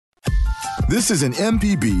This is an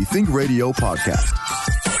MPB Think Radio podcast.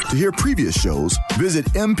 To hear previous shows, visit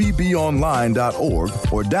mpbonline.org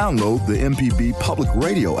or download the MPB Public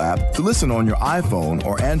Radio app to listen on your iPhone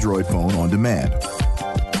or Android phone on demand.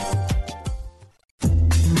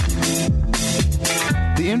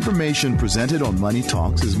 The information presented on Money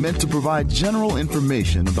Talks is meant to provide general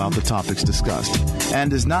information about the topics discussed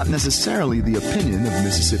and is not necessarily the opinion of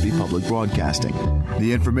Mississippi Public Broadcasting.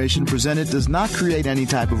 The information presented does not create any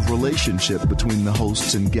type of relationship between the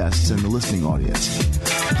hosts and guests and the listening audience.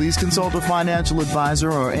 Please consult a financial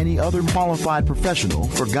advisor or any other qualified professional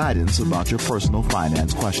for guidance about your personal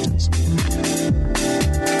finance questions.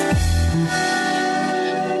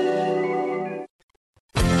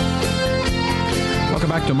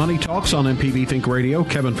 Back to Money Talks on MPB Think Radio.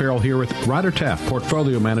 Kevin Farrell here with Ryder Taft,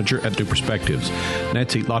 Portfolio Manager at New Perspectives.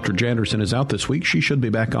 Nancy Lottridge-Anderson is out this week. She should be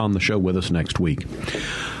back on the show with us next week.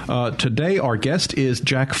 Today, our guest is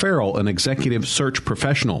Jack Farrell, an executive search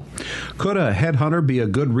professional. Could a headhunter be a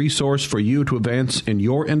good resource for you to advance in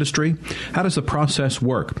your industry? How does the process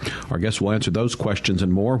work? Our guest will answer those questions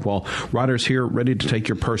and more while Ryder's here ready to take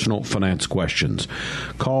your personal finance questions.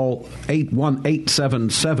 Call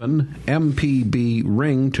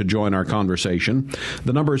 818-77-MPB-RING to join our conversation.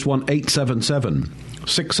 The number is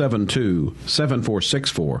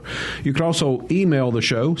 1-877-672-7464. You can also email the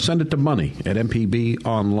show. Send it to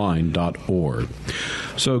money@mpbonline.org.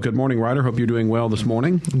 So good morning, Ryder. Hope you're doing well this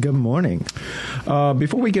morning. Good morning.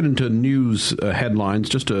 Before we get into news headlines,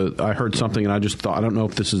 I heard something and I just thought, I don't know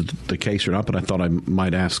if this is the case or not, but I thought I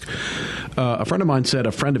might ask. A friend of mine said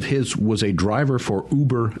a friend of his was a driver for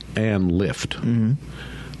Uber and Lyft. Mm-hmm.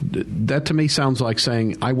 That to me sounds like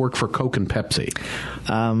saying I work for Coke and Pepsi.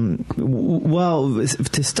 Well,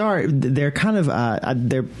 to start, they're kind of I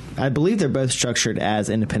believe they're both structured as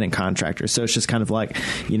independent contractors. So it's just kind of like,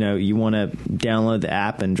 you want to download the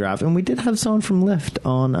app and drive. And we did have someone from Lyft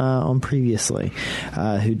on previously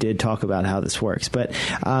who did talk about how this works. But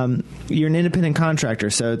you're an independent contractor,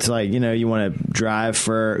 so it's like you want to drive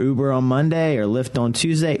for Uber on Monday or Lyft on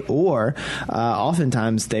Tuesday, or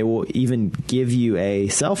oftentimes they will even give you a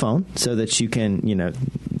cell phone so that you can,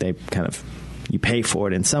 they kind of, you pay for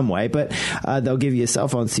it in some way, but they'll give you a cell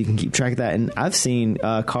phone so you can keep track of that. And I've seen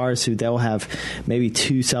cars who they'll have maybe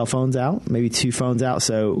two phones out.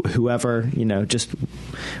 So whoever, just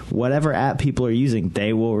whatever app people are using,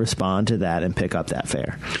 they will respond to that and pick up that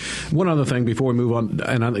fare. One other thing before we move on,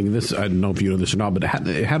 and I think this, I don't know if you know this or not, but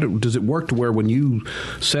how does it work to where when you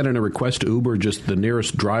send in a request to Uber, just the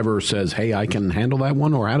nearest driver says, hey, I can handle that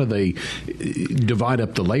one? Or how do they divide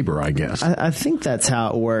up the labor, I guess? I think that's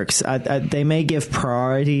how it works. They may give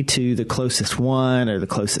priority to the closest one or the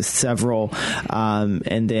closest several,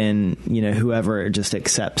 and then whoever just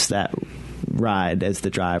accepts that ride as the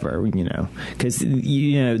driver, because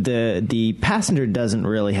the passenger doesn't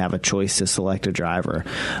really have a choice to select a driver,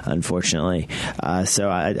 unfortunately.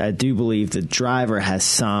 So I do believe the driver has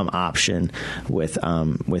some option with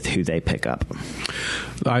who they pick up.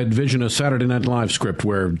 I envision a Saturday Night Live script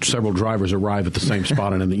where several drivers arrive at the same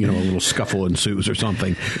spot and a little scuffle ensues or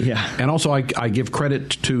something. Yeah. And also I give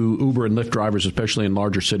credit to Uber and Lyft drivers, especially in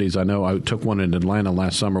larger cities. I know I took one in Atlanta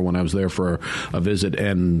last summer when I was there for a visit,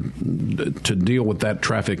 and to deal with that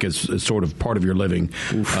traffic is sort of part of your living.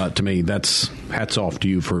 To me, that's hats off to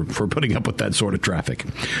you for putting up with that sort of traffic.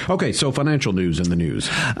 Okay, so financial news in the news.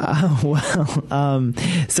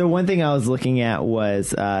 So one thing I was looking at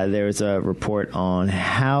was there was a report on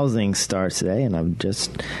housing starts today, and I've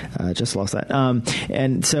just lost that.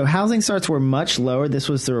 And so housing starts were much lower. This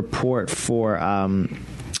was the report for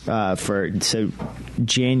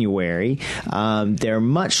January. They're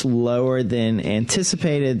much lower than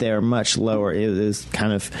anticipated. They're much lower. It was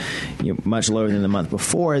kind of much lower than the month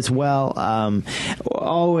before as well.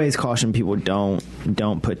 Always caution people, don't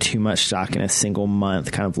put too much stock in a single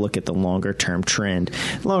month. Kind of look at the longer term trend.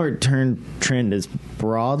 Longer term trend is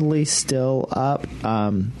broadly still up.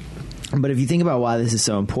 But if you think about why this is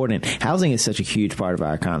so important, housing is such a huge part of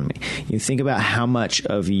our economy. You think about how much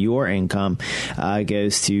of your income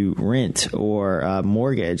goes to rent or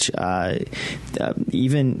mortgage,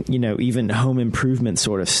 even home improvement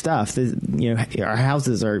sort of stuff. Our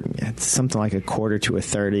houses are something like a quarter to a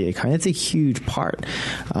third of the economy. It's a huge part,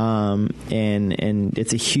 and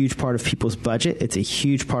it's a huge part of people's budget. It's a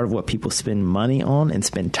huge part of what people spend money on and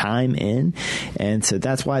spend time in, and so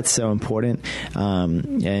that's why it's so important.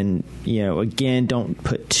 And again, don't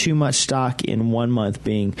put too much stock in 1 month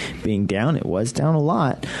being down. It was down a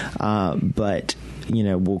lot, but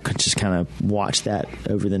we'll just kind of watch that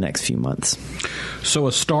over the next few months. So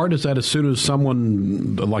a start, is that as soon as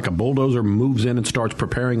someone like a bulldozer moves in and starts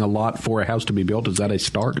preparing a lot for a house to be built? Is that a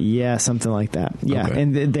start? Yeah, something like that. Yeah, okay.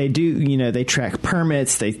 And they do, they track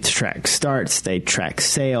permits, they track starts, they track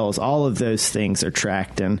sales. All of those things are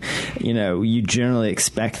tracked, and, you generally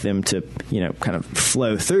expect them to, kind of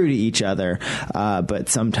flow through to each other, but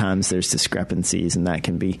sometimes there's discrepancies, and that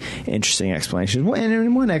can be interesting explanations.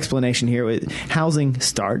 And one explanation here with housing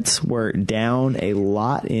starts were down a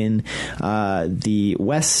lot in the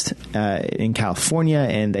West in California,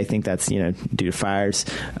 and they think that's due to fires.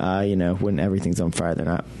 When everything's on fire, they're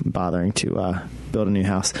not bothering to build a new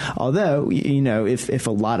house. Although, if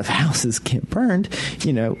a lot of houses get burned,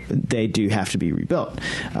 they do have to be rebuilt,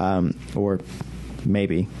 or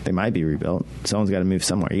maybe they might be rebuilt. Someone's got to move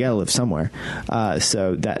somewhere. You got to live somewhere.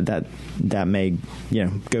 So that may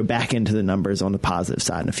go back into the numbers on the positive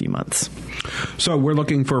side in a few months. So we're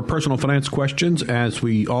looking for personal finance questions, as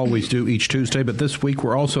we always do each Tuesday. But this week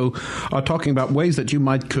we're also talking about ways that you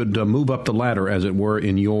could move up the ladder, as it were,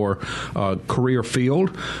 in your career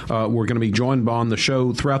field. We're going to be joined on the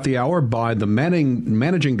show throughout the hour by the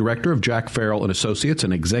managing director of Jack Farrell & Associates,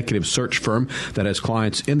 an executive search firm that has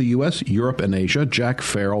clients in the U.S., Europe, and Asia, Jack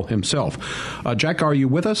Farrell himself. Jack, are you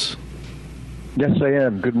with us? Yes, I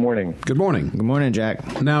am. Good morning. Good morning. Good morning,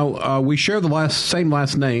 Jack. Now, we share the same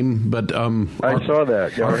last name, but I saw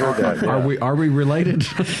that. Yeah, I heard that. Yeah. Are we related?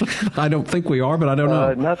 I don't think we are, but I don't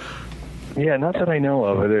know. Not that I know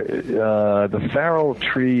of. The Farrell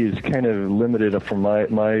tree is kind of limited from my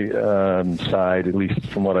side, at least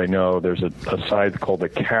from what I know. There's a side called the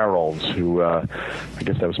Carrolls, who I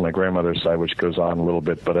guess that was my grandmother's side, which goes on a little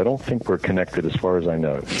bit, but I don't think we're connected as far as I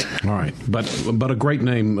know. All right, but a great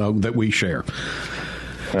name that we share.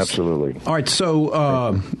 Absolutely. All right,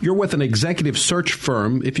 so you're with an executive search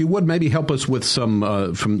firm. If you would, maybe help us with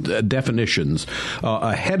some from definitions.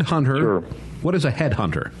 A headhunter. Sure. What is a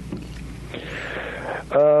headhunter?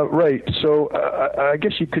 Right. So I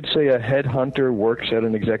guess you could say a headhunter works at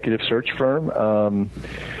an executive search firm.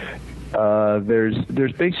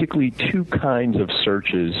 There's basically two kinds of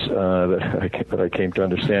searches that I came to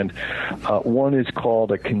understand. One is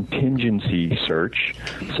called a contingency search.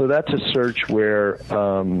 So that's a search where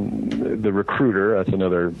the recruiter, that's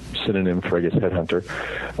another synonym for, I guess,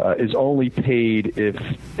 headhunter, is only paid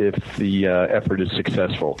if the effort is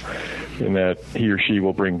successful, in that he or she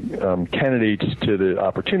will bring candidates to the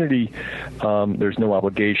opportunity. There's no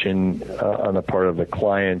obligation on the part of the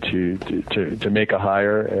client to make a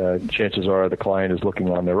hire. Chances are the client is looking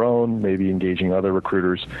on their own, maybe engaging other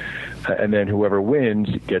recruiters, and then whoever wins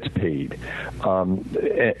gets paid. And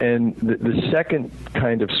the second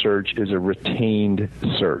kind of search is a retained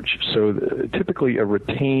search. So typically a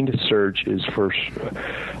retained search is for,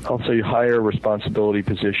 I'll say, higher responsibility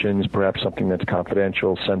positions, perhaps something that's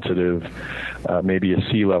confidential, sensitive, maybe a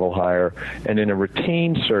C-level hire. And in a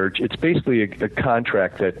retained search, it's basically a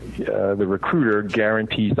contract that the recruiter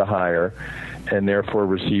guarantees the hire and therefore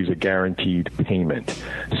receives a guaranteed payment.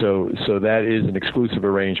 So that is an exclusive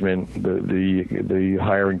arrangement. The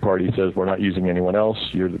hiring party says, we're not using anyone else.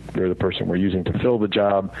 You're the person we're using to fill the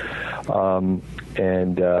job.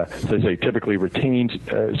 And so I say typically retained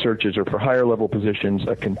searches are for higher level positions.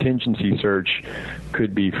 A contingency search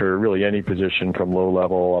could be for really any position from low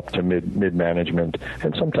level up to mid management,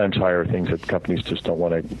 and sometimes higher things that companies just don't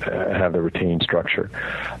want to have the retained structure.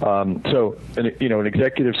 So an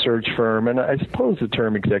executive search firm, and I suppose the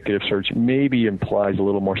term executive search maybe implies a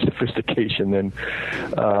little more sophistication than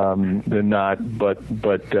not. But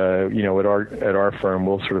at our firm,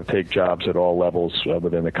 we'll sort of take jobs at all levels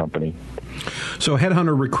within the company. So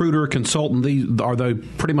headhunter, recruiter, consultant, are they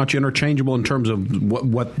pretty much interchangeable in terms of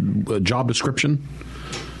what job description?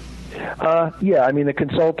 Yeah, I mean the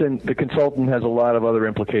consultant has a lot of other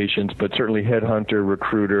implications, but certainly headhunter,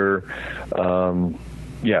 recruiter,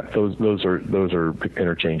 yeah, those are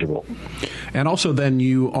interchangeable. And also, then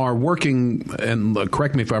you are working, and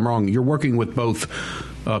correct me if I'm wrong, you're working with both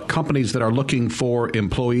companies that are looking for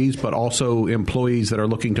employees, but also employees that are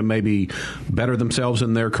looking to maybe better themselves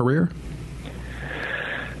in their career?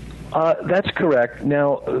 That's correct.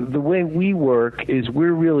 Now, the way we work is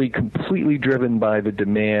we're really completely driven by the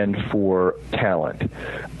demand for talent.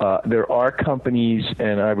 There are companies,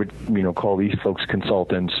 and I would call these folks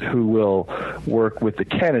consultants, who will work with the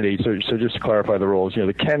candidate. So just to clarify the roles,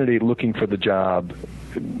 the candidate looking for the job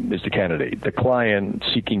is the candidate. The client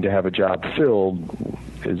seeking to have a job filled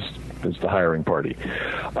is the hiring party.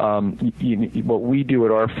 What we do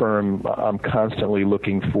at our firm, I'm constantly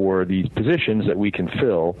looking for these positions that we can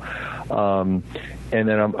fill. And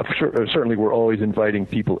then I'm sure, certainly we're always inviting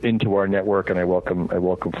people into our network, and I welcome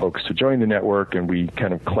folks to join the network, and we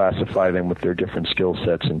kind of classify them with their different skill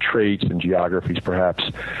sets and traits and geographies, perhaps.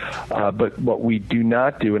 But what we do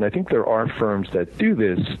not do, and I think there are firms that do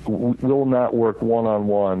this, will not work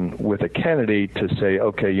one-on-one with a candidate to say,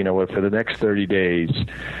 okay, you know what, for the next 30 days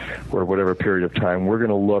or whatever period of time, we're going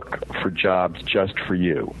to look for jobs just for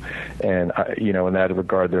you. And in that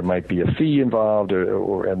regard, there might be a fee involved,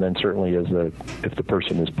 and then certainly if the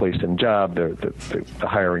person is placed in a job, the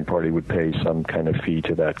hiring party would pay some kind of fee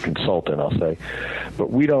to that consultant, I'll say.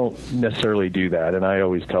 But we don't necessarily do that, and I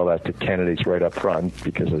always tell that to candidates right up front,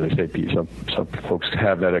 because, as I say, some folks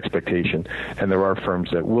have that expectation, and there are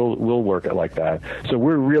firms that will work it like that. So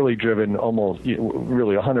we're really driven,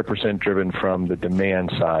 really 100% driven from the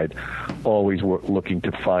demand side, always looking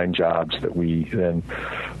to find jobs that we then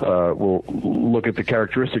will look at the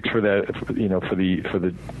characteristics for that, for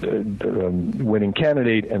the winning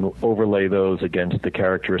candidate, and overlay those against the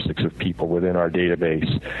characteristics of people within our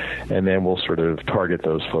database, and then we'll sort of target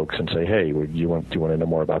those folks and say, hey, do you want to know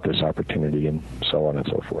more about this opportunity, and so on and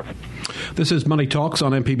so forth. This is Money Talks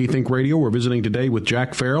on MPB Think Radio. We're visiting today with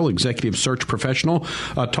Jack Farrell, executive search professional,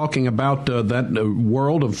 talking about that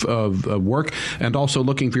world of work, and also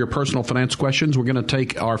looking for your personal finance questions. We're going to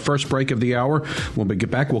take our first break of the hour. When we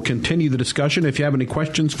get back, we'll continue the discussion. If you have any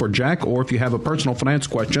questions for Jack, or if you have a personal finance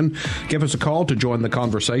question, give us a call to join the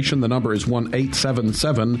conversation. The number is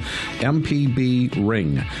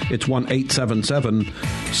 1-877-MPB-RING. It's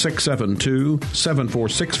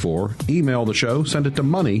 1-877-672-7464. Email the show. Send it to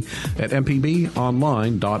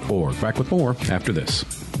money@mpbonline.org. Back with more after this.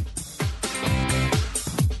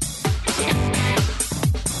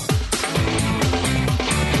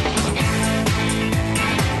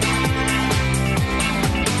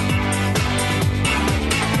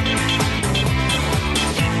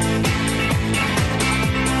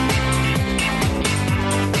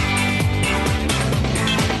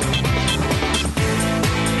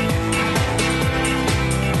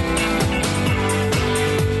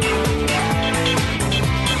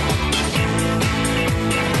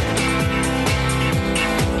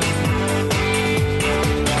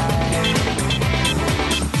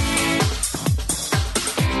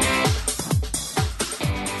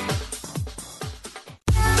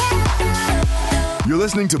 You're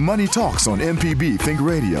listening to Money Talks on MPB Think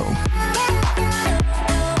Radio.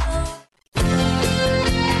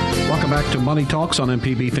 Welcome back to Money Talks on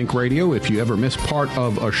MPB Think Radio. If you ever miss part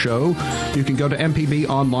of a show, you can go to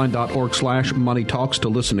mpbonline.org/Money Talks to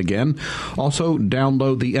listen again. Also,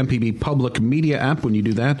 download the MPB Public Media app. When you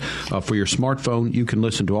do that for your smartphone, you can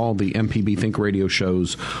listen to all the MPB Think Radio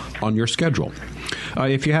shows on your schedule.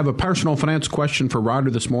 If you have a personal finance question for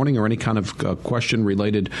Ryder this morning, or any kind of question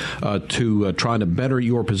related to trying to better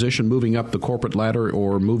your position, moving up the corporate ladder,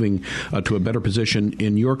 or moving to a better position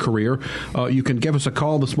in your career, you can give us a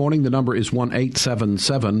call this morning. The number is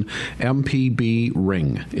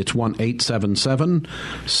 1-877-MPB-RING. It's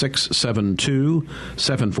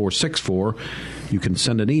 1-877-672-7464. You can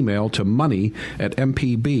send an email to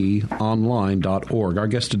money@mpbonline.org. Our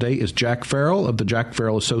guest today is Jack Farrell of the Jack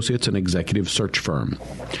Farrell Associates, an executive search firm.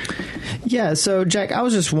 Yeah, so Jack, I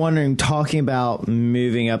was just wondering, talking about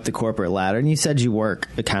moving up the corporate ladder, and you said you work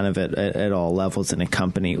kind of at all levels in a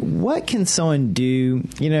company. What can someone do?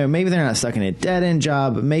 Maybe they're not stuck in a dead-end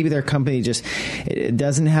job, but maybe their company just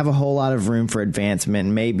doesn't have a whole lot of room for advancement.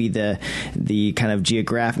 Maybe the kind of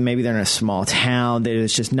geographic, maybe they're in a small town.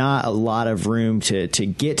 There's just not a lot of room to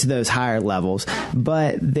get to those higher levels,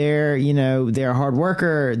 but they're a hard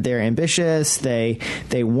worker, they're ambitious, they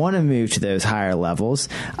want to move to those higher levels.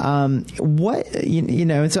 And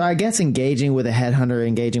so I guess engaging with a headhunter,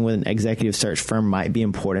 engaging with an executive search firm might be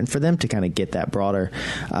important for them to kind of get that broader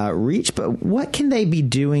reach. But what can they be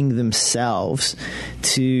doing themselves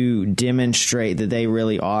to demonstrate that they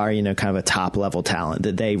really are, kind of a top level talent,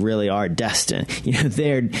 that they really are destined?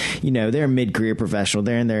 They're a mid-career professional,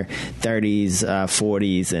 they're in their 30s,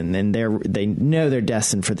 40s, and they know they're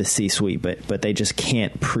destined for the C-suite, but they just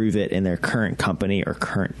can't prove it in their current company or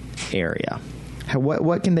current area.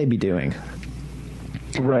 What can they be doing?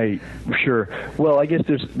 Right, sure. Well, I guess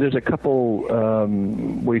there's a couple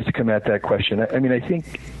ways to come at that question. I mean, I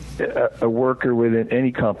think a worker within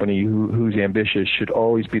any company who's ambitious should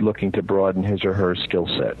always be looking to broaden his or her skill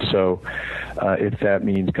set. So if that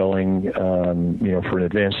means going, for an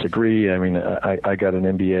advanced degree, I mean, I got an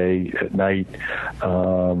MBA at night,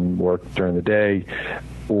 worked during the day.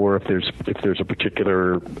 or if there's a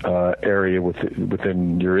particular area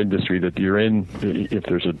within your industry that you're in, if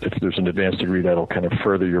there's an advanced degree that'll kind of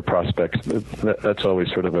further your prospects, that's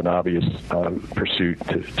always sort of an obvious pursuit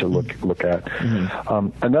to look at.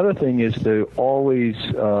 Another thing is to always,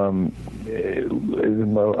 a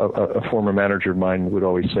former manager of mine would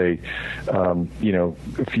always say,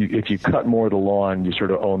 if you cut more of the lawn, you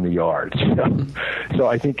sort of own the yard. So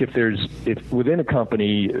I think if within a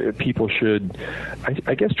company, people should,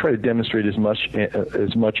 I guess, try to demonstrate as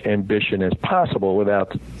much ambition as possible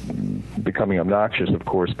without becoming obnoxious, of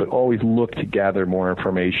course, but always look to gather more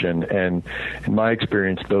information. And in my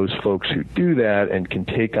experience, those folks who do that and can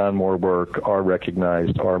take on more work are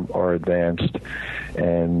recognized, are advanced,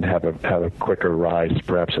 and have a quicker rise,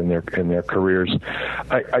 perhaps, in their careers.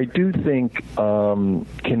 I do think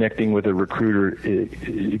connecting with a recruiter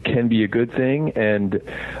it can be a good thing, and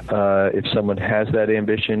if someone has that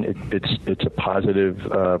ambition, it's a positive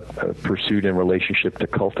pursuit and relationship to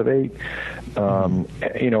cultivate.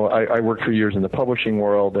 I worked for years in the publishing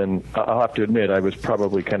world, and I'll have to admit I was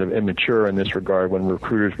probably kind of immature in this regard. When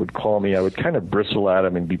recruiters would call me, I would kind of bristle at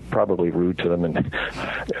them and be probably rude to them. And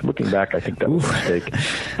looking back, I think that was a mistake.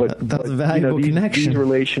 But that's a valuable connection. These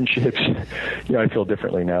relationships, I feel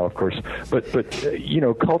differently now, of course. But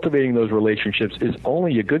cultivating those relationships is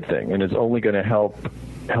only a good thing, and is only going to help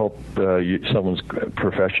someone's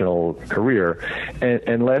professional career.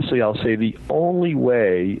 And lastly, I'll say the only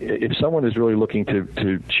way, if someone is really looking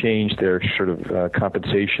to change their sort of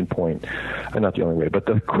compensation point, not the only way, but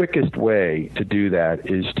the quickest way to do that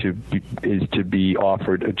is to be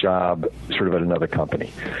offered a job sort of at another company.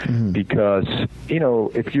 Because,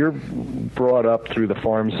 if you're brought up through the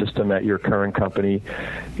farm system at your current company,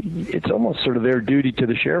 it's almost sort of their duty to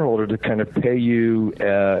the shareholder to kind of pay you,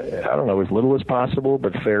 as little as possible,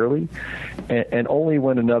 but fairly. And only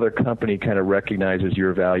when another company kind of recognizes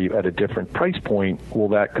your value at a different price point will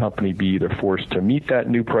that company be either forced to meet that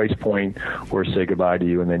new price point or say goodbye to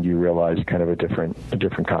you, and then you realize kind of a different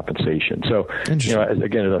compensation. So, as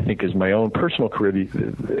I think is my own personal career,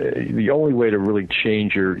 the only way to really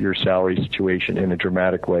change your salary situation in a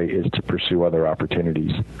dramatic way is to pursue other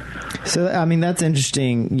opportunities. So, that's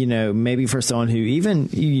interesting, maybe for someone who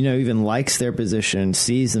even likes their position,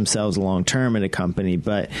 sees themselves long-term at a company,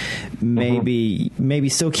 but maybe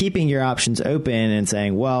still keeping your options open and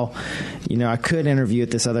saying, well, I could interview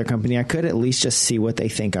at this other company. I could at least just see what they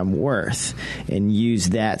think I'm worth and use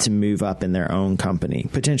that to move up in their own company,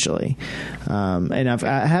 potentially. And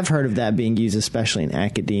I have heard of that being used, especially in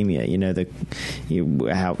academia,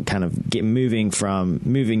 how kind of moving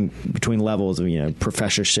between levels of,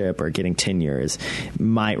 professorship or getting tenure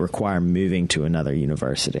might require moving to another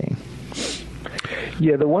university.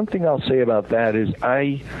 Yeah, the one thing I'll say about that is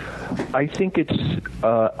I think it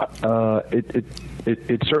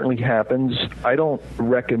certainly happens. I don't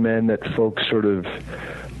recommend that folks sort of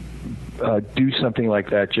do something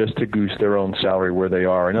like that just to goose their own salary where they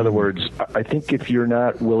are. In other words, I think if you're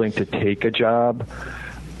not willing to take a job,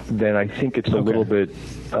 then I think it's a little bit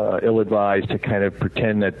ill-advised to kind of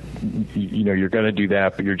pretend that you're going to do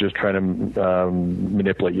that, but you're just trying to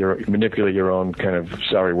manipulate your own kind of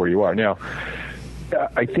salary where you are. Now,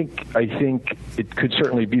 I think it could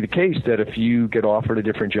certainly be the case that if you get offered a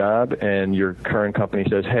different job and your current company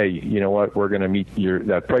says, hey, you know what, we're going to meet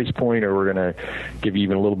that price point, or we're going to give you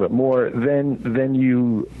even a little bit more, then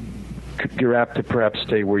you're apt to perhaps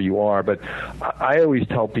stay where you are. But I always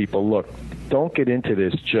tell people, look, don't get into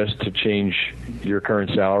this just to change your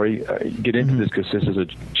current salary. Get into this because this is a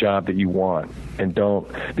job that you want, and don't,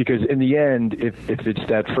 because in the end, if it's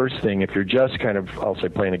that first thing, if you're just kind of, I'll say,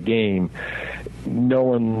 playing a game, no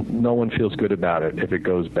one feels good about it if it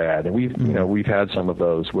goes bad. And we've had some of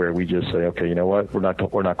those where we just say, okay, you know what, we're not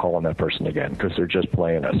calling that person again because they're just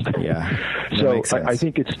playing us. Yeah. So I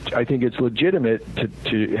think it's legitimate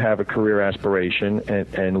to have a career aspiration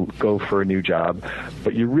and go for a new job,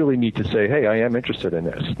 but you really need to say, hey, I am interested in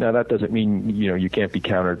this. Now that doesn't mean you can't be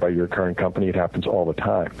countered by your current company. It happens all the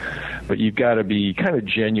time, but you've got to be kind of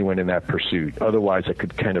genuine in that pursuit. Otherwise, it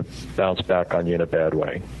could kind of bounce back on you in a bad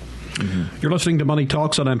way. You're listening to Money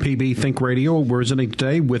Talks on MPB Think Radio. We're visiting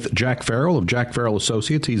today with Jack Farrell of Jack Farrell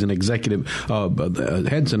Associates. He's an executive,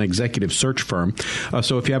 heads an executive search firm.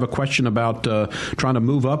 So if you have a question about trying to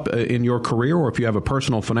move up in your career, or if you have a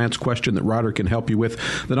personal finance question that Ryder can help you with,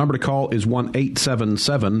 the number to call is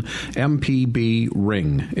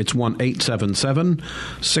 1-877-MPB-RING. It's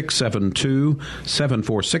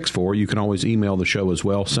 1-877-672-7464. You can always email the show as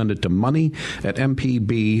well. Send it to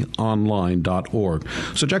money@mpbonline.org.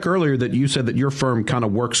 So, Jack, earlier earlier that you said that your firm kind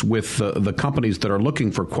of works with the companies that are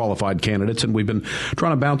looking for qualified candidates, and we've been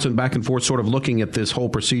trying to bounce back and forth, sort of looking at this whole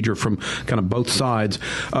procedure from kind of both sides.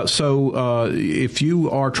 So if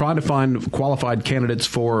you are trying to find qualified candidates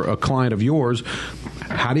for a client of yours,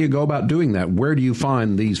 how do you go about doing that? Where do you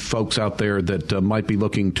find these folks out there that might be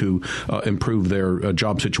looking to improve their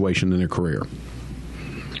job situation in their career?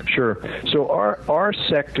 Sure. So our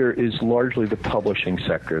sector is largely the publishing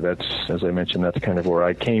sector. That's, as I mentioned, that's kind of where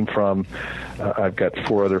I came from. I've got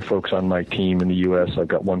 4 other folks on my team in the U.S. I've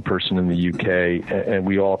got 1 person in the U.K., and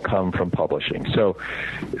we all come from publishing. So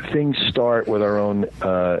things start with our own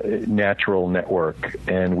natural network,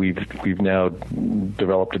 and we've now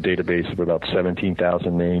developed a database of about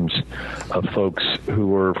 17,000 names of folks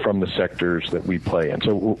who are from the sectors that we play in.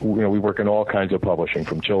 So we work in all kinds of publishing,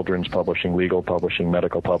 from children's publishing, legal publishing,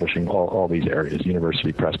 medical publishing, all these areas,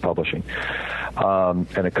 university press publishing,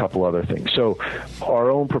 and a couple other things. So our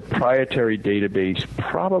own proprietary database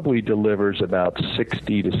probably delivers about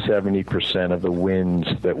 60 to 70% of the wins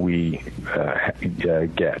that we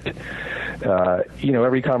get.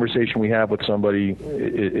 Every conversation we have with somebody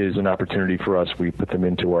is an opportunity for us. We put them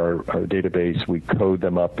into our database. We code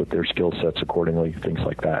them up with their skill sets accordingly, things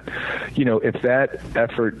like that. If that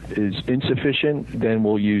effort is insufficient, then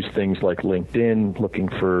we'll use things like LinkedIn, looking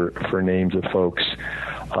for names of folks.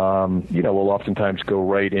 We'll oftentimes go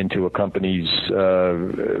right into a company's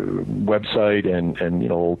website, and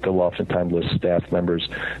they'll oftentimes list staff members.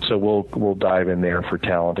 So we'll dive in there for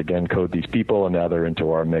talent, again, code these people, and now they're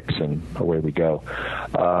into our mix, and away we go.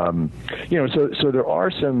 So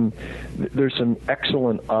there's some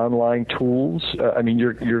excellent online tools.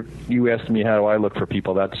 You asked me how do I look for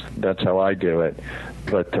people. That's how I do it.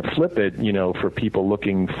 But to flip it, for people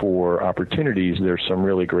looking for opportunities, there's some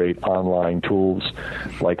really great online tools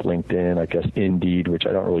like LinkedIn, I guess Indeed, which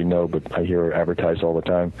I don't really know, but I hear advertised all the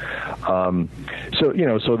time.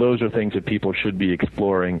 So those are things that people should be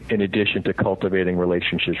exploring in addition to cultivating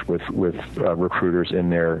relationships with recruiters in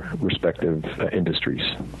their respective industries.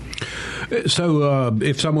 So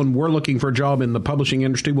if someone were looking for a job in the publishing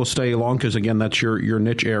industry, we'll stay along because, again, that's your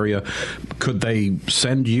niche area. Could they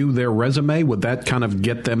send you their resume? Would that kind of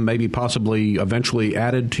get them maybe possibly eventually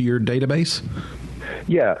added to your database?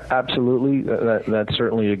 Yeah, absolutely. That's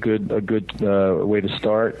certainly a good way to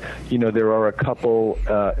start. There are a couple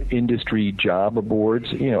industry job boards,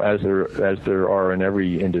 as there are in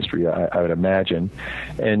every industry, I would imagine,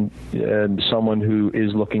 and someone who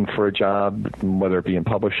is looking for a job, whether it be in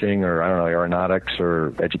publishing or aeronautics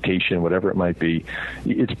or education, whatever it might be,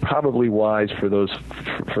 it's probably wise for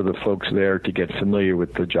the folks there to get familiar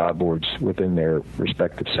with the job boards within their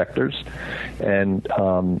respective sectors, and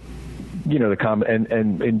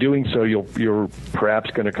and in doing so, you're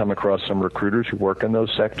perhaps going to come across some recruiters who work in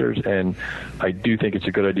those sectors, and I do think it's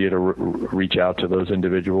a good idea to reach out to those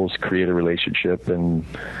individuals, create a relationship, and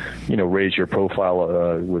raise your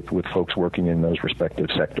profile with folks working in those respective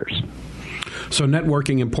sectors. So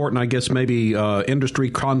networking important, I guess, maybe industry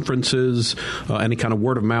conferences, any kind of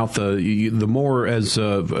word of mouth. The more, as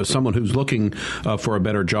someone who's looking for a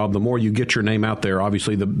better job, the more you get your name out there,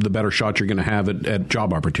 obviously, the better shot you're going to have at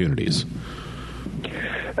job opportunities.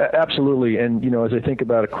 Absolutely. And, as I think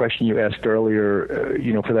about a question you asked earlier,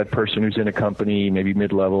 for that person who's in a company, maybe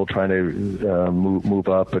mid-level, trying to move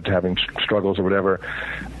up but having struggles or whatever,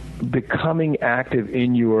 becoming active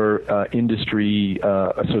in your industry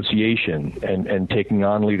association and taking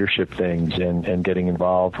on leadership things and getting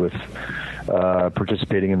involved with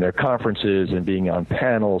participating in their conferences and being on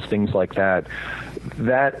panels, things like that.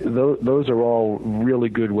 Those are all really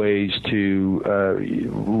good ways to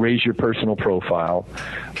raise your personal profile,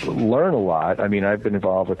 learn a lot. I mean, I've been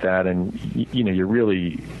involved with that, and you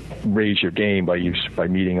really raise your game by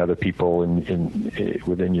meeting other people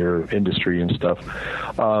within your industry and stuff,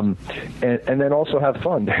 and then also have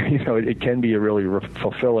fun. It can be a really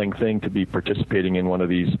fulfilling thing to be participating in one of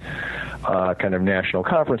these kind of national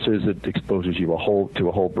conferences that exposes you to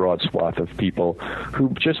a whole broad swath of people who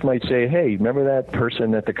just might say, "Hey, remember that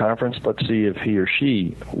person at the conference? Let's see if he or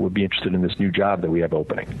she would be interested in this new job that we have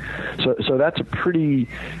opening." So that's a pretty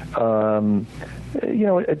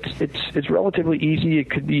it's relatively easy.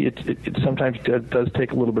 It could be. It sometimes does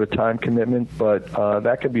take a little bit of time commitment, but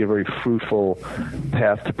that could be a very fruitful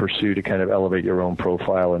path to pursue to kind of elevate your own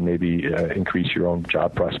profile and maybe increase your own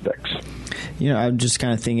job prospects. I'm just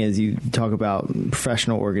kind of thinking as you talk about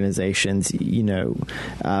professional organizations.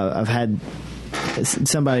 I've had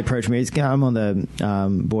somebody approached me. I'm on the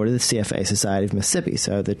board of the CFA Society of Mississippi,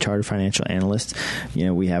 so the Chartered Financial Analysts.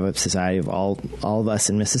 We have a society of all of us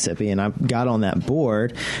in Mississippi, and I got on that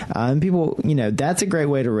board. And people, that's a great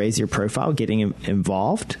way to raise your profile, getting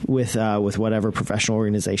involved with whatever professional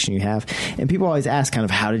organization you have. And people always ask, kind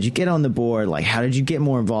of, how did you get on the board? Like, how did you get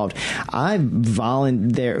more involved?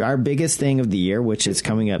 Our biggest thing of the year, which is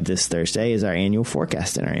coming up this Thursday, is our annual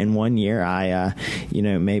forecast dinner. In one year, I,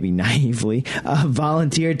 maybe naively,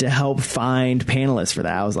 volunteered to help find panelists for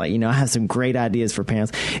that. I was like, I have some great ideas for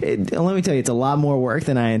panels. Let me tell you, it's a lot more work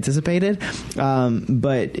than I anticipated.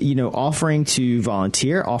 But offering to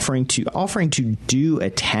volunteer, offering to do a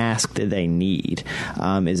task that they need,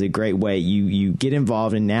 is a great way. You get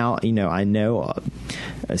involved, and now I know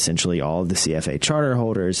essentially all of the CFA charter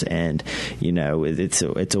holders, and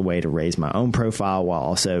it's a way to raise my own profile while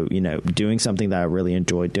also doing something that I really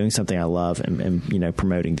enjoy, doing something I love, and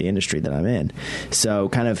promoting the industry that I'm in. So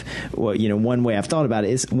kind of one way I've thought about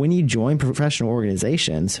it is, when you join professional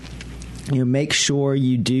organizations, make sure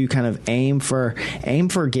you do kind of aim for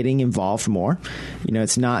getting involved more.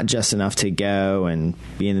 It's not just enough to go and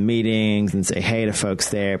be in the meetings and say hey to folks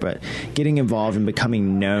there, but getting involved and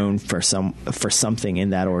becoming known for something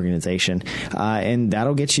in that organization, and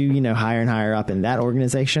that'll get you higher and higher up in that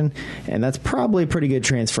organization, and that's probably a pretty good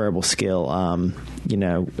transferable skill.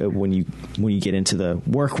 When you get into the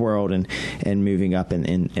work world and moving up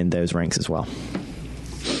in those ranks as well.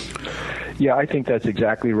 Yeah, I think that's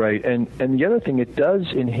exactly right. And the other thing, it does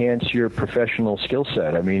enhance your professional skill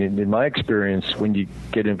set. I mean, in my experience, when you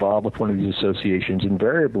get involved with one of these associations,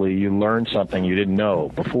 invariably you learn something you didn't know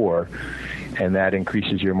before, and that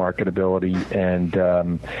increases your marketability. And,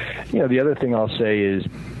 the other thing I'll say is,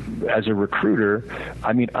 as a recruiter,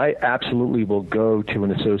 I mean, I absolutely will go to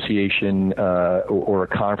an association or a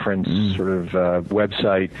conference sort of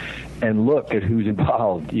website and look at who's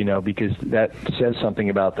involved, because that says something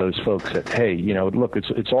about those folks that, hey, look,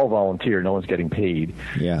 it's all volunteer. No one's getting paid.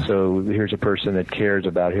 Yeah. So here's a person that cares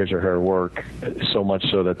about his or her work so much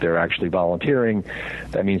so that they're actually volunteering.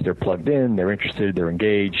 That means they're plugged in, they're interested, they're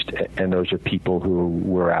engaged, and those are people who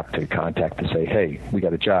we're apt to contact to say, hey, we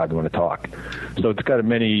got a job, we want to talk. So it's got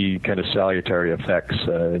many kind of salutary effects,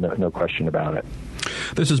 no question about it.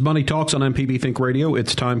 This is Money Talks on MPB Think Radio.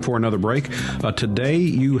 It's time for another break. Today,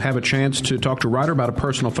 you have a chance to talk to Ryder about a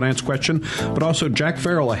personal finance question, but also Jack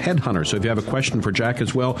Farrell, a headhunter. So if you have a question for Jack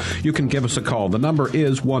as well, you can give us a call. The number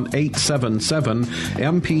is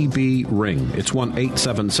 1-877-MPB-RING. It's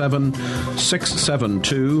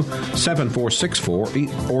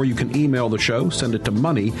 1-877-672-7464, or you can email the show. Send it to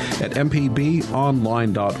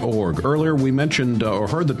money@mpbonline.org. Earlier, we mentioned or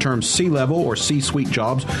heard the term C-level or C-suite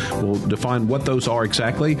jobs. We'll define what those are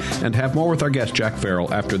exactly, and have more with our guest, Jack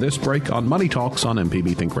Farrell, after this break on Money Talks on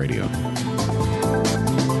MPB Think Radio.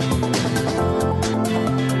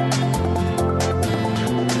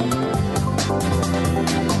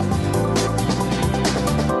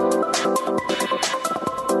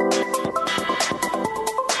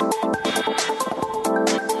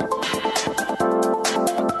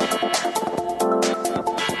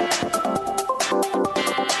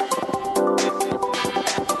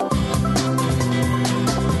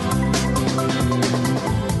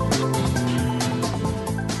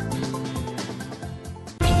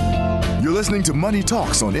 Listening to Money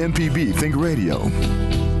Talks on MPB Think Radio.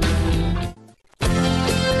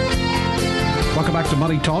 Welcome back to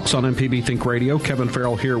Money Talks on MPB Think Radio. Kevin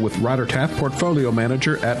Farrell here with Ryder Taft, Portfolio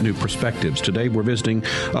Manager at New Perspectives. Today we're visiting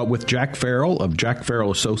with Jack Farrell of Jack Farrell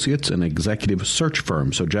Associates, an executive search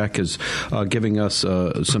firm. So Jack is giving us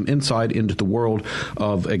some insight into the world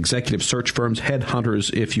of executive search firms,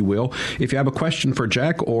 headhunters, if you will. If you have a question for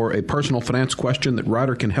Jack or a personal finance question that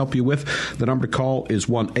Ryder can help you with, the number to call is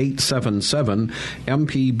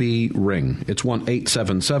 1-877-MPB-RING. It's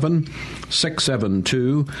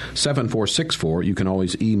 1-877-672-7464. You can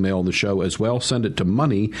always email the show as well. Send it to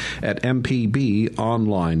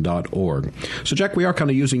money@mpbonline.org. So, Jack, we are kind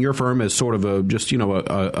of using your firm as sort of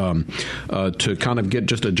to kind of get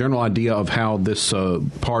just a general idea of how this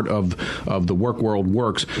part of the work world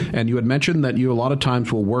works. And you had mentioned that you a lot of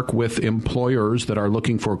times will work with employers that are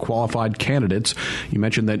looking for qualified candidates. You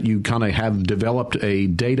mentioned that you kind of have developed a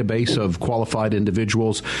database of qualified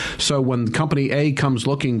individuals. So when company A comes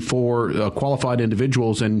looking for qualified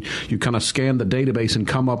individuals and you kind of scan the database and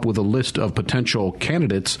come up with a list of potential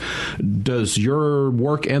candidates, does your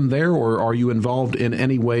work end there, or are you involved in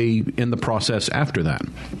any way in the process after that?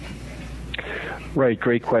 Right,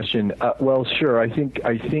 great question. Well, sure. I think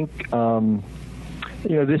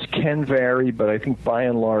this can vary, but I think by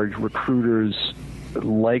and large, recruiters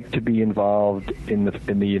like to be involved in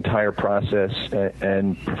the entire process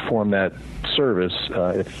and perform that service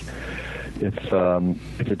if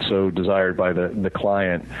it's so desired by the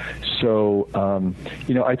client. So,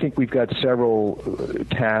 I think we've got several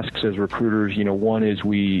tasks as recruiters. One is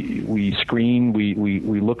we screen, we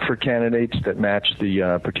look for candidates that match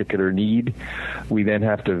the particular need. We then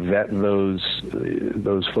have to vet those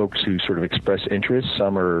folks who sort of express interest.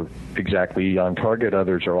 Some are exactly on target,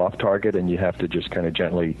 others are off target, and you have to just kind of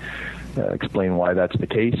gently explain why that's the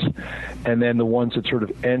case. And then the ones that sort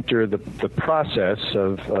of enter the process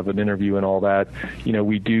of an interview and all that,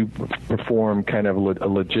 we do perform kind of a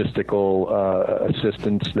logistical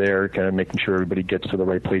assistance there, kind of making sure everybody gets to the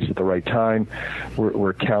right place at the right time.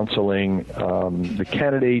 We're counseling the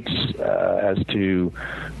candidates as to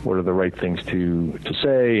what are the right things to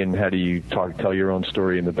say and how do you tell your own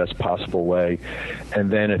story in the best possible way.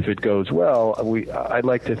 And then if it goes well, I'd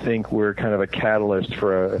like to think we're kind of a catalyst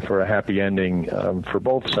for a happy ending for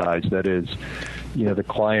both sides. That is, the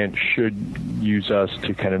client should use us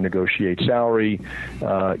to kind of negotiate salary.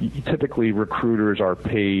 Typically, recruiters are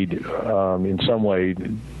paid in some way,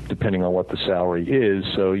 depending on what the salary is.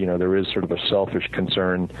 So, there is sort of a selfish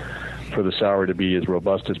concern for the salary to be as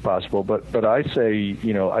robust as possible. But I say,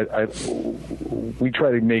 we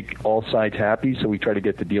try to make all sides happy, so we try to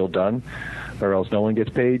get the deal done, or else no one gets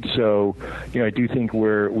paid. So, I do think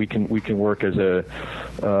we can work as an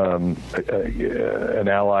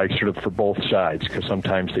ally sort of for both sides, because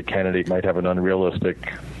sometimes the candidate might have an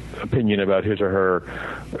unrealistic opinion about his or her,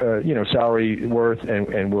 salary worth,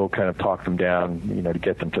 and we'll kind of talk them down, to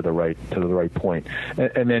get them to the right point.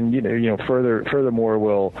 And then, furthermore,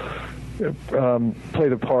 we'll play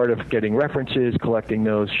the part of getting references, collecting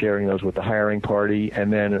those, sharing those with the hiring party,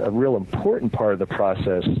 and then a real important part of the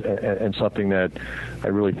process, and something that I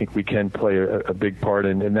really think we can play a big part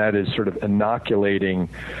in, and that is sort of inoculating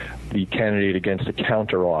the candidate against a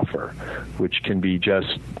counteroffer, which can be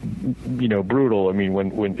just, brutal. I mean,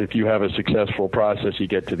 when if you have a successful process, you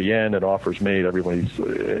get to the end, an offer's made, everybody's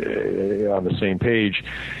on the same page,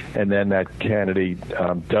 and then that candidate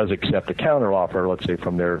does accept a counteroffer, let's say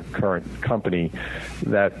from their current company.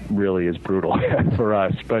 That really is brutal for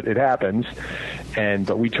us, but it happens.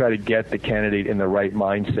 But we try to get the candidate in the right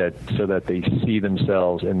mindset so that they see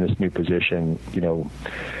themselves in this new position,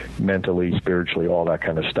 mentally, spiritually, all that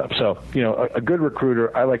kind of stuff. So, a good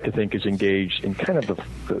recruiter, I like to think, is engaged in kind of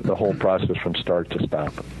the whole process from start to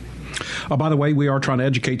stop. By the way, we are trying to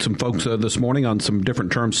educate some folks this morning on some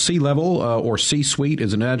different terms. C-level or C-suite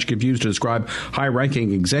is an adjective used to describe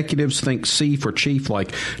high-ranking executives. Think C for chief,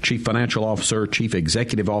 like chief financial officer, chief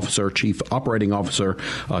executive officer, chief operating officer,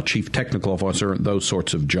 chief technical officer, those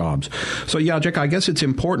sorts of jobs. So, yeah, Jack, I guess it's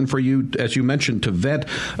important for you, as you mentioned, to vet.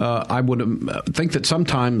 I would think that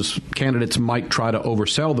sometimes candidates might try to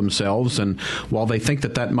oversell themselves, and while they think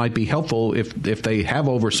that might be helpful, if they have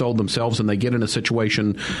oversold themselves and they get in a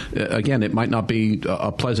situation, again, it might not be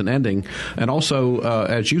a pleasant ending. And also,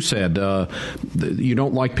 as you said, you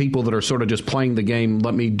don't like people that are sort of just playing the game,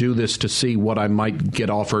 let me do this to see what I might get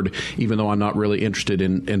offered, even though I'm not really interested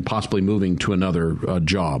in possibly moving to another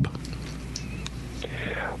job.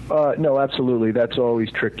 No, absolutely. That's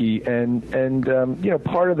always tricky. And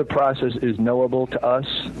part of the process is knowable to us.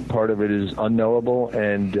 Part of it is unknowable.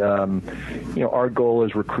 And, our goal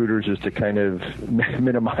as recruiters is to kind of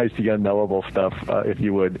minimize the unknowable stuff, if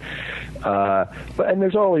you would. But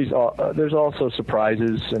there's also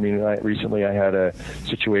surprises. I mean, recently I had a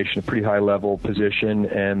situation, a pretty high level position,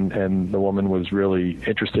 and the woman was really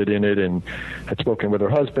interested in it and had spoken with her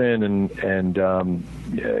husband and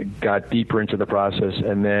got deeper into the process,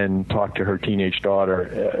 and then talked to her teenage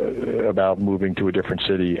daughter about moving to a different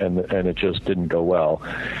city, and it just didn't go well,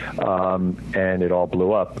 and it all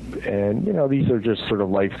blew up. And these are just sort of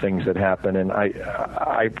life things that happen, and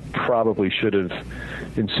I probably should have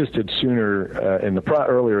insisted sooner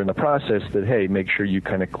earlier in the process that, hey, make sure you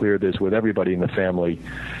kind of clear this with everybody in the family.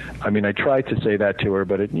 I mean, I tried to say that to her,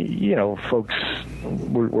 but folks,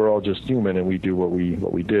 we're all just human, and we do what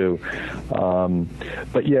we do.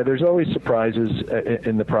 But yeah, there's always surprises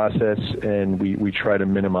in the process, and we try to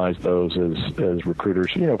minimize those as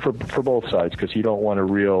recruiters, for both sides, because you don't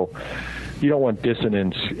want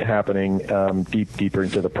dissonance happening deeper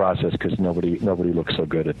into the process, because nobody looks so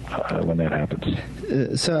good when that happens.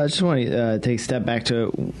 So I just want to take a step back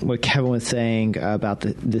to what Kevin was saying about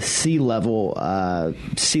the C-level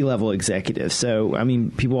executives. So, I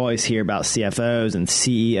mean, people always hear about CFOs and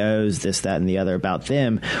CEOs, this, that, and the other about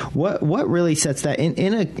them. What really sets that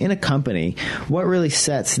in a company? What really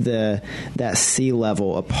sets that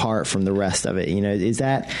C-level apart from the rest of it? Is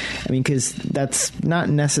that, I mean, because that's not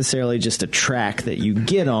necessarily just a track that you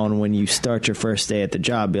get on when you start your first day at the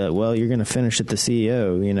job. Be like, well, you're going to finish at the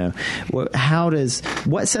CEO. You know,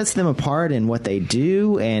 what sets them apart in what they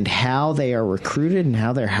do and how they are recruited and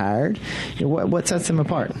how they're hired? You know, what sets them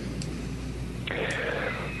apart?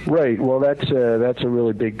 Right. Well, that's a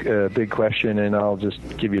really big question, and I'll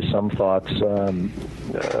just give you some thoughts from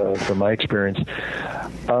my experience.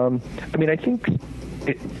 I mean, I think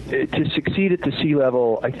to succeed at the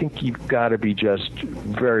C-level, I think you've got to be just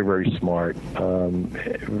very, very smart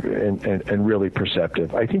and really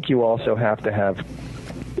perceptive. I think you also have to have,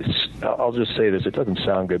 I'll just say this, it doesn't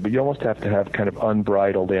sound good, but you almost have to have kind of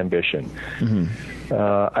unbridled ambition.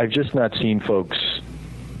 Mm-hmm. I've just not seen folks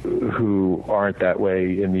who aren't that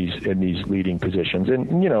way in these leading positions.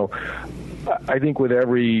 And, you know, I think with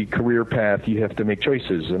every career path, you have to make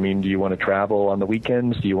choices. I mean, do you want to travel on the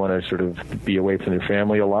weekends? Do you want to sort of be away from your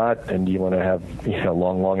family a lot? And do you want to have, you know,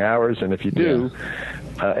 long hours? And if you do,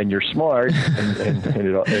 and you're smart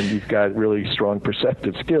and you've got really strong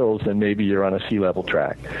perceptive skills, then maybe you're on a C-level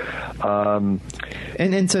track.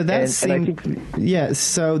 And so that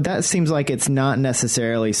so that seems like it's not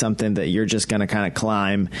necessarily something that you're just going to kind of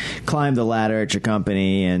climb the ladder at your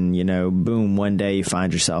company and, you know, boom, one day you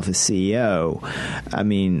find yourself as CEO. I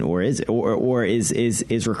mean, or is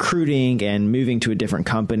recruiting and moving to a different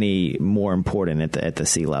company more important at the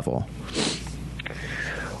C level?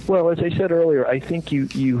 Well, as I said earlier, I think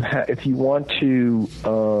if you want to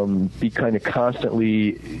be kind of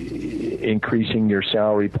constantly increasing your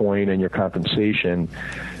salary point and your compensation,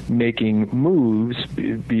 making moves,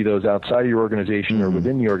 be those outside of your organization or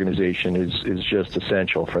within the organization, is just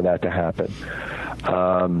essential for that to happen.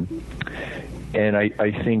 And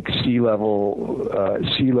I think C-level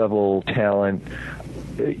talent,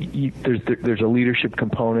 there's a leadership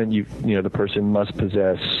component. You know, the person must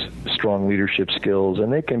possess strong leadership skills,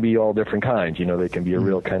 and they can be all different kinds. You know, they can be a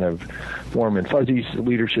real kind of warm and fuzzy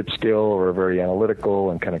leadership skill, or a very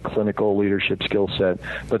analytical and kind of clinical leadership skill set.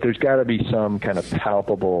 But there's got to be some kind of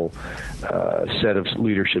palpable set of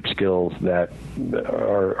leadership skills that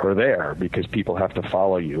are there, because people have to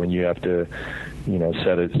follow you, and you have to, you know,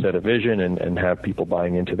 set a vision and have people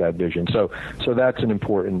buying into that vision. So that's an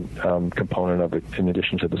important component of it. In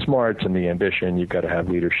addition to the smarts and the ambition, you've got to have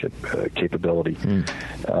leadership capability.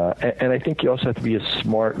 And I think you also have to be a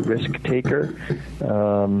smart risk taker.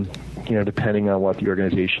 You know, depending on what the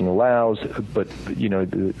organization allows, but you know,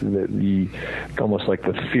 the almost like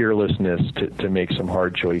the fearlessness to make some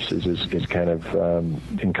hard choices is kind of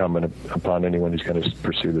incumbent upon anyone who's going to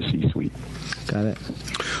pursue the C-suite. Got it.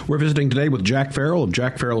 We're visiting today with Jack Farrell of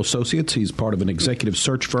Jack Farrell Associates. He's part of an executive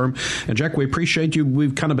search firm. And Jack, we appreciate you.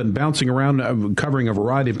 We've kind of been bouncing around, covering a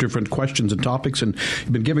variety of different questions and topics, and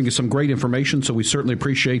you've been giving us some great information. So we certainly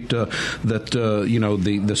appreciate that. You know,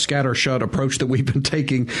 the scattershot approach that we've been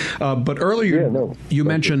taking. But earlier, you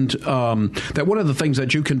mentioned that one of the things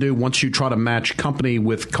that you can do once you try to match company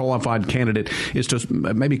with qualified candidate is to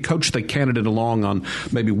maybe coach the candidate along on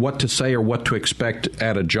maybe what to say or what to expect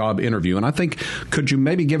at a job interview. And I think, could you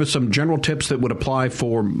maybe give us some general tips that would apply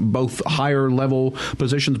for both higher level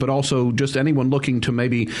positions, but also just anyone looking to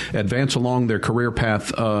maybe advance along their career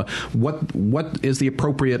path? What is the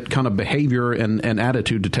appropriate kind of behavior and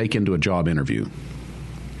attitude to take into a job interview?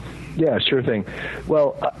 Yeah, sure thing.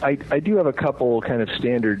 Well, I do have a couple kind of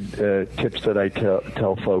standard tips that I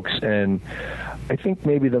tell folks, and I think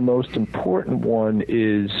maybe the most important one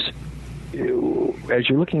is, as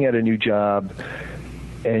you're looking at a new job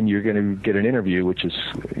and you're going to get an interview, which is,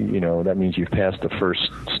 you know, that means you've passed the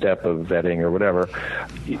first step of vetting or whatever.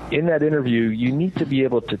 In that interview, you need to be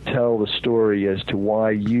able to tell the story as to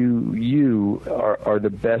why you are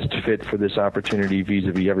the best fit for this opportunity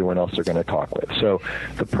vis-a-vis everyone else they're going to talk with. So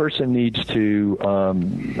the person needs to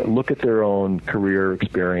look at their own career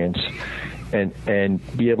experience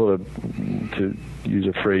and be able to use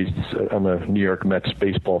a phrase. I'm a New York Mets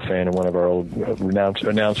baseball fan, and one of our old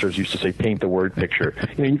announcers used to say, paint the word picture.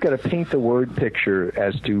 You know, you've got to paint the word picture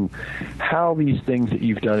as to how these things that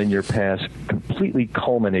you've done in your past completely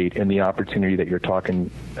culminate in the opportunity that you're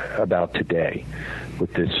talking about today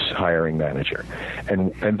with this hiring manager.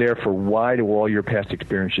 And therefore, why do all your past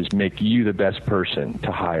experiences make you the best person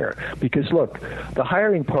to hire? Because, look, the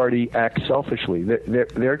hiring party acts selfishly.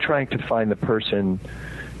 They're trying to find the person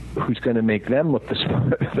who's going to make them look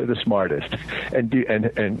the smartest, and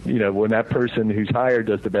you know, when that person who's hired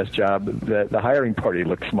does the best job, the hiring party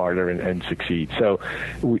looks smarter and succeeds. So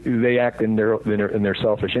they act in their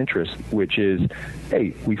selfish interest, which is,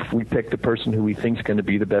 hey, we picked the person who we think is going to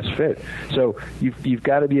be the best fit. So you've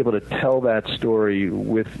got to be able to tell that story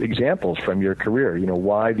with examples from your career. You know,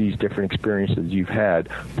 why these different experiences you've had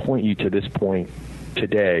point you to this point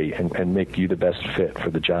today and make you the best fit for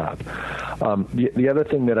the job. The other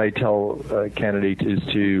thing that I tell candidates is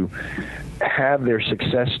to have their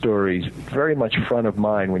success stories very much front of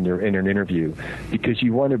mind when you're in an interview, because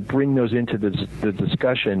you want to bring those into the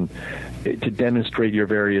discussion to demonstrate your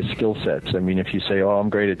various skill sets. I mean, if you say, "Oh, I'm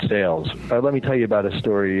great at sales," let me tell you about a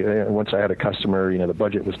story. Once I had a customer, the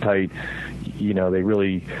budget was tight. They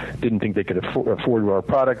really didn't think they could afford our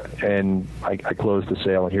product, and I closed the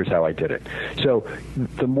sale, and here's how I did it. So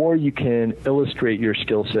the more you can illustrate your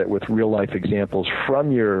skill set with real-life examples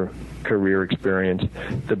from your career experience,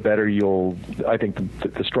 the better I think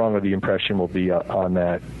the stronger the impression will be on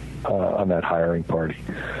that hiring party.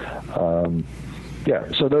 Yeah,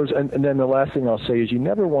 so those, and then the last thing I'll say is you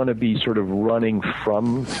never want to be sort of running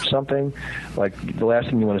from something. Like, the last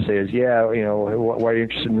thing you want to say is, why are you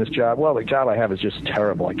interested in this job? Well, the job I have is just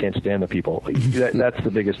terrible. I can't stand the people. That's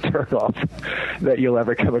the biggest turnoff that you'll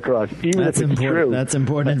ever come across, even if it's true. That's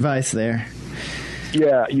important advice there.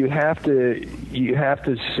 Yeah, you have to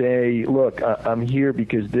say, look, I'm here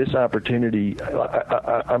because this opportunity,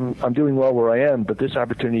 I'm doing well where I am, but this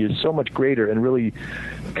opportunity is so much greater and really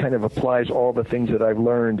kind of applies all the things that I've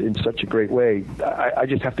learned in such a great way. I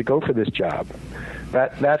just have to go for this job.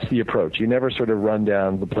 That's the approach. You never sort of run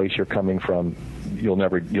down the place you're coming from. You'll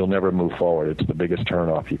never move forward. It's the biggest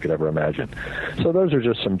turnoff you could ever imagine. So those are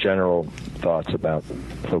just some general thoughts about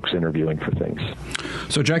folks interviewing for things.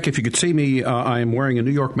 So, Jack, if you could see me, I am wearing a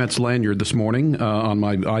New York Mets lanyard this morning on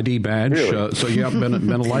my ID badge. Really? So, yeah, I've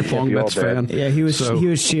been a lifelong Mets fan. Yeah, he was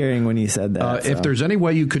cheering when you said that. If there's any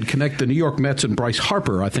way you could connect the New York Mets and Bryce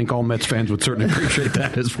Harper, I think all Mets fans would certainly appreciate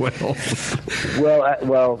that as well.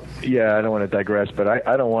 Well, yeah, I don't want to digress, but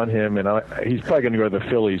I don't want him, and he's probably going to go to the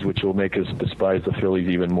Phillies, which will make us despise the Phillies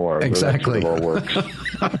even more. Exactly. So that sort of all works.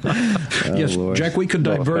 Yes, Lord. Jack, we could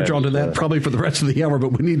diverge onto that probably for the rest of the hour,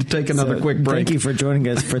 but we need to take another quick break. Thank you for joining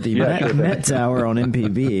us for the Mets Hour on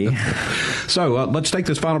MPB. So let's take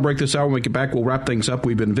this final break this hour. When we get back, we'll wrap things up.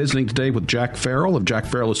 We've been visiting today with Jack Farrell of Jack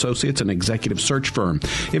Farrell Associates, an executive search firm.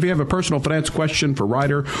 If you have a personal finance question for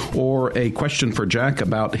Ryder or a question for Jack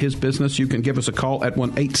about his business, you can give us a call at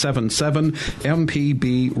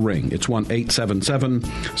 1-877-MPB-RING. It's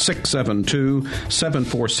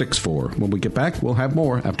 1-877-672-7464. When we get back, we'll have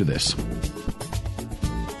more after this.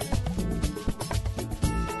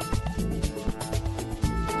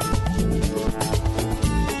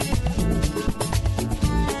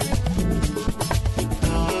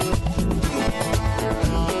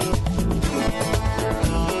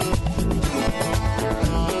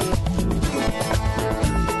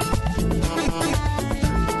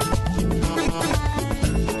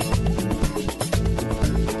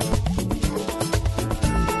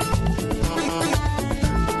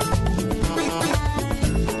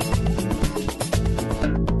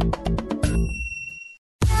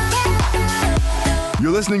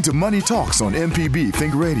 You're listening to Money Talks on MPB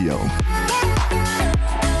Think Radio.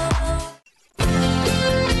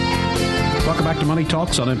 Welcome back to Money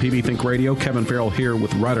Talks on MPB Think Radio. Kevin Farrell here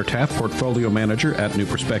with Ryder Taft, Portfolio Manager at New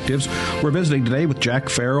Perspectives. We're visiting today with Jack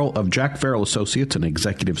Farrell of Jack Farrell Associates, an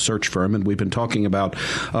executive search firm, and we've been talking about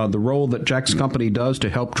the role that Jack's company does to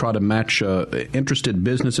help try to match interested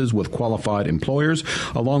businesses with qualified employers.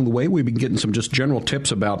 Along the way, we've been getting some just general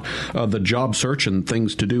tips about the job search and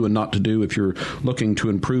things to do and not to do if you're looking to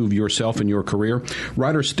improve yourself and your career.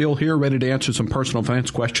 Ryder's still here, ready to answer some personal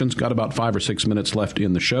finance questions. Got about 5 or 6 minutes left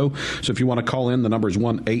in the show. So if you want to call in, the number is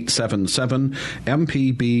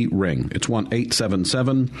 1-877-MPB-RING. It's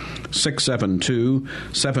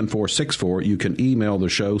 1-877-672-7464. You can email the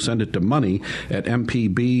show, send it to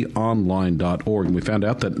money@mpbonline.org. And we found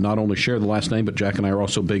out that not only share the last name, but Jack and I are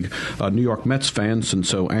also big New York Mets fans, and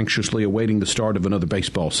so anxiously awaiting the start of another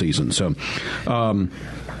baseball season. So,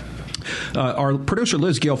 our producer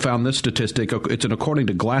Liz Gill found this statistic. It's according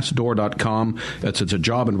to Glassdoor.com. It's a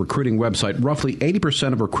job and recruiting website. Roughly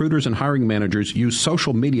 80% of recruiters and hiring managers use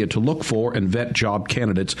social media to look for and vet job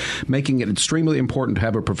candidates, making it extremely important to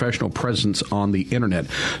have a professional presence on the Internet.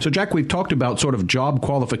 So, Jack, we've talked about sort of job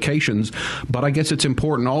qualifications, but I guess it's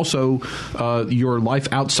important also your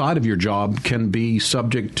life outside of your job can be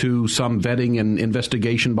subject to some vetting and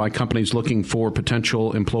investigation by companies looking for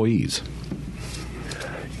potential employees.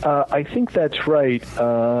 I think that's right.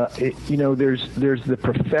 There's your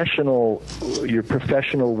professional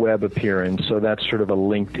web appearance. So that's sort of a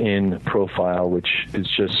LinkedIn profile, which is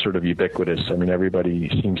just sort of ubiquitous. I mean, everybody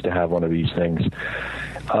seems to have one of these things.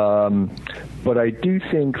 But I do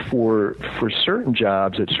think for certain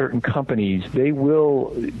jobs at certain companies, they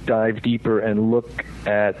will dive deeper and look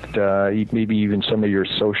at maybe even some of your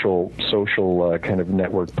social kind of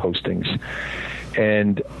network postings.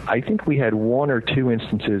 And I think we had one or two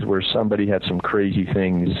instances where somebody had some crazy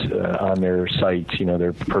things on their sites,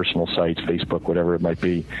 their personal sites, Facebook, whatever it might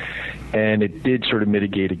be. And it did sort of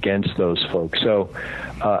mitigate against those folks. So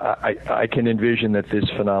I can envision that this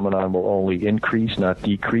phenomenon will only increase, not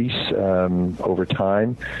decrease, over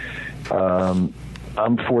time.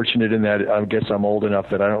 I'm fortunate in that I guess I'm old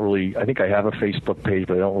enough that I think I have a Facebook page,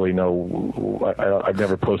 but I don't really know. I've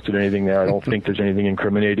never posted anything there. I don't think there's anything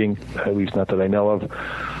incriminating, at least not that I know of.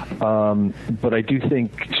 But I do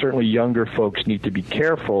think certainly younger folks need to be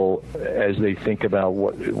careful as they think about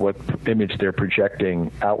what image they're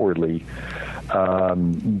projecting outwardly.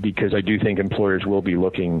 Because I do think employers will be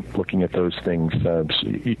looking at those things,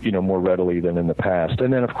 more readily than in the past.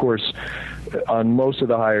 And then, of course, on most of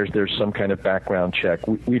the hires, there's some kind of background check.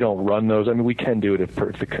 We don't run those. I mean, we can do it if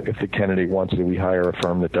the candidate wants to. We hire a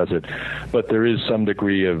firm that does it. But there is some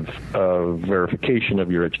degree of verification of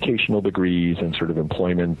your educational degrees and sort of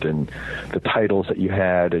employment and the titles that you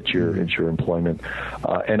had at your employment.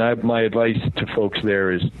 And my advice to folks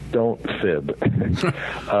there is don't fib.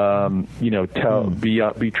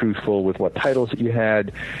 Be truthful with what titles that you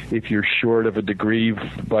had. If you're short of a degree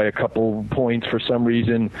by a couple points for some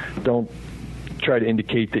reason, don't try to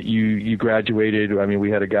indicate that you graduated. I mean,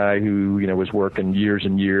 we had a guy who was working years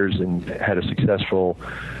and years and had a successful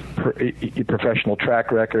professional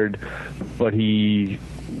track record, but he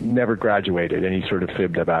never graduated, and he sort of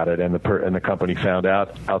fibbed about it, and the company found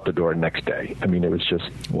out the door next day. I mean, it was just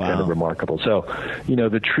kind of remarkable. So,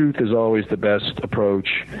 the truth is always the best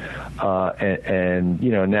approach, and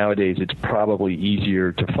nowadays it's probably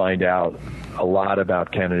easier to find out a lot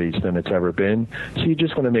about candidates than it's ever been. So you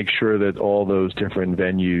just want to make sure that all those different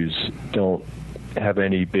venues don't have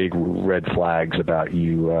any big red flags about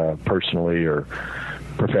you personally or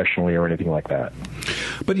professionally or anything like that.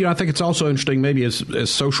 But, I think it's also interesting, maybe as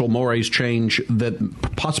social mores change, that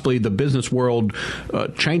possibly the business world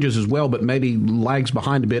changes as well, but maybe lags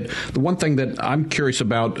behind a bit. The one thing that I'm curious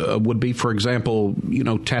about would be, for example,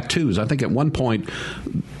 tattoos. I think at one point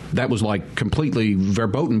that was like completely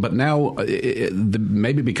verboten, but now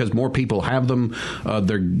maybe because more people have them,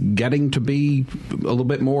 they're getting to be a little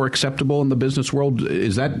bit more acceptable in the business world.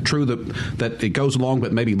 Is that true that it goes along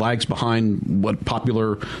but maybe lags behind what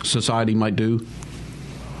popular society might do?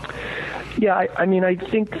 Yeah, I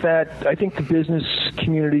think the business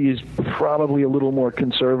community is probably a little more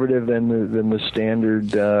conservative than the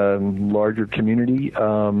standard larger community,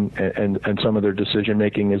 and some of their decision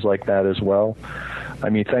making is like that as well. I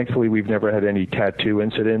mean, thankfully, we've never had any tattoo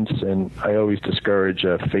incidents, and I always discourage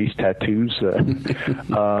face tattoos.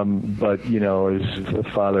 But as a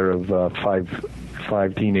father of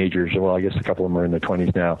five teenagers, well, I guess a couple of them are in their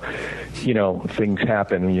 20s now, things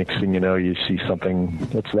happen, and next thing you know, you see something,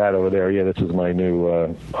 what's that over there? Yeah, this is my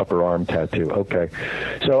new upper arm tattoo. Okay.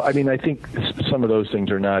 So, I mean, I think some of those things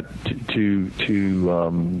are not too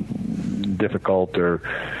difficult or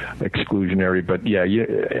exclusionary, but yeah,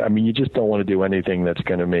 you just don't want to do anything that's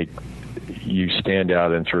going to make you stand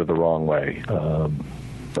out in sort of the wrong way.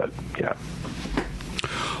 But yeah.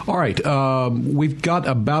 All right. We've got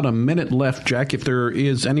about a minute left, Jack. If there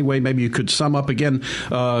is any way, maybe you could sum up again,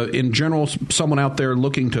 in general, someone out there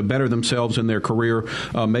looking to better themselves in their career,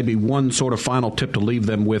 maybe one sort of final tip to leave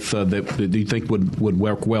them with that you think would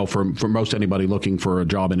work well for most anybody looking for a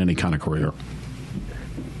job in any kind of career.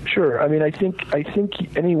 Sure. I mean, I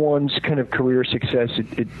think anyone's kind of career success,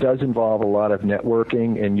 it does involve a lot of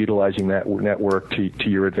networking and utilizing that network to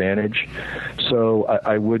your advantage. So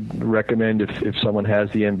I would recommend if someone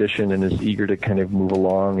has the ambition and is eager to kind of move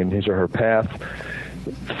along in his or her path,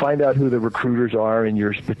 find out who the recruiters are in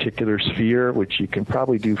your particular sphere, which you can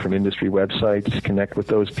probably do from industry websites. Connect with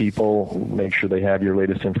those people, make sure they have your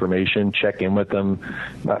latest information, check in with them,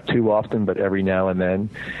 not too often, but every now and then.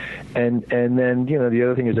 And then, the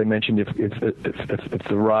other thing, as I mentioned, if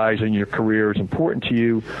the rise in your career is important to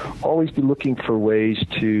you, always be looking for ways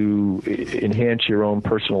to enhance your own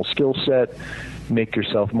personal skill set, make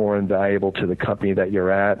yourself more invaluable to the company that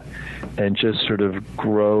you're at, and just sort of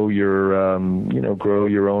grow your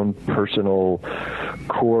own personal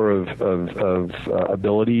core of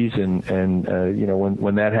abilities. And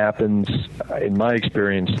when that happens, in my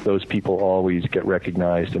experience, those people always get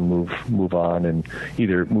recognized and move on and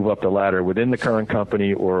either move up the ladder within the current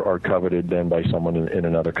company or are coveted then by someone in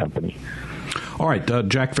another company. All right.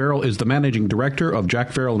 Jack Farrell is the managing director of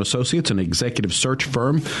Jack Farrell & Associates, an executive search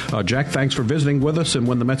firm. Jack, thanks for visiting with us. And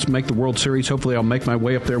when the Mets make the World Series, hopefully I'll make my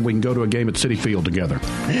way up there and we can go to a game at Citi Field together.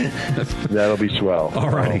 That'll be swell.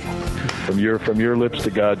 All righty. From your lips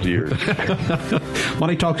to God's ears.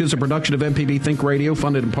 Money Talk is a production of MPB Think Radio,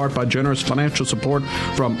 funded in part by generous financial support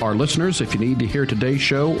from our listeners. If you need to hear today's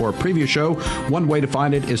show or a previous show, one way to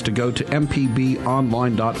find it is to go to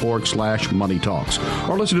mpbonline.org/Money Talks,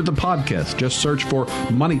 or listen to the podcast. Just search for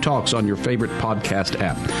Money Talks on your favorite podcast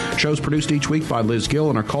app. Shows produced each week by Liz Gill,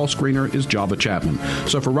 and our call screener is Java Chapman.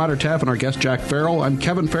 So for Ryder Taff and our guest Jack Farrell, I'm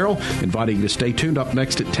Kevin Farrell, inviting you to stay tuned. Up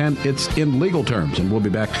next at 10, it's In Legal Terms, and we'll be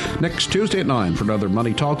back next Tuesday at 9 for another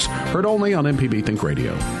Money Talks, heard only on MPB Think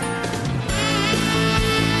Radio.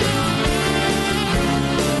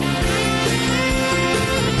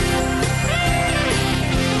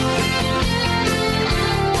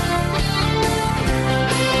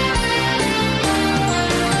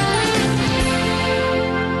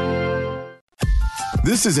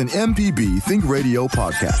 This is an MPB Think Radio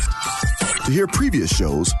podcast. To hear previous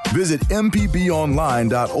shows, visit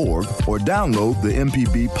mpbonline.org or download the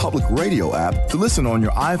MPB Public Radio app to listen on your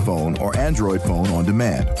iPhone or Android phone on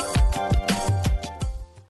demand.